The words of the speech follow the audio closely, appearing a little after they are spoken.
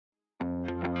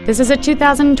This is a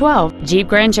 2012 Jeep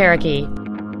Grand Cherokee.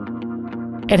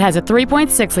 It has a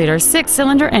 3.6-liter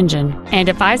six-cylinder engine and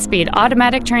a 5-speed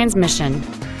automatic transmission.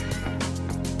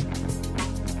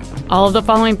 All of the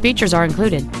following features are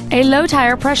included: a low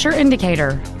tire pressure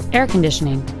indicator, air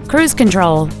conditioning, cruise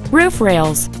control, roof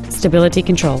rails, stability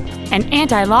control, an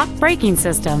anti-lock braking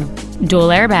system, dual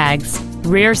airbags,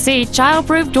 rear seat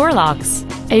child-proof door locks,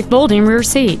 a folding rear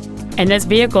seat, and this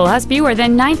vehicle has fewer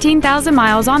than 19,000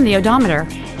 miles on the odometer.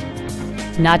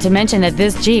 Not to mention that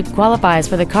this Jeep qualifies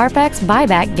for the Carfax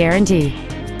buyback guarantee.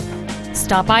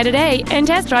 Stop by today and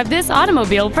test drive this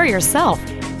automobile for yourself.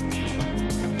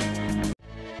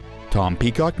 Tom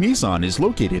Peacock Nissan is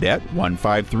located at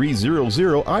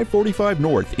 15300 I-45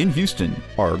 North in Houston.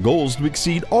 Our goal is to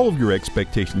exceed all of your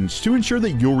expectations to ensure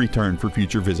that you'll return for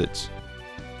future visits.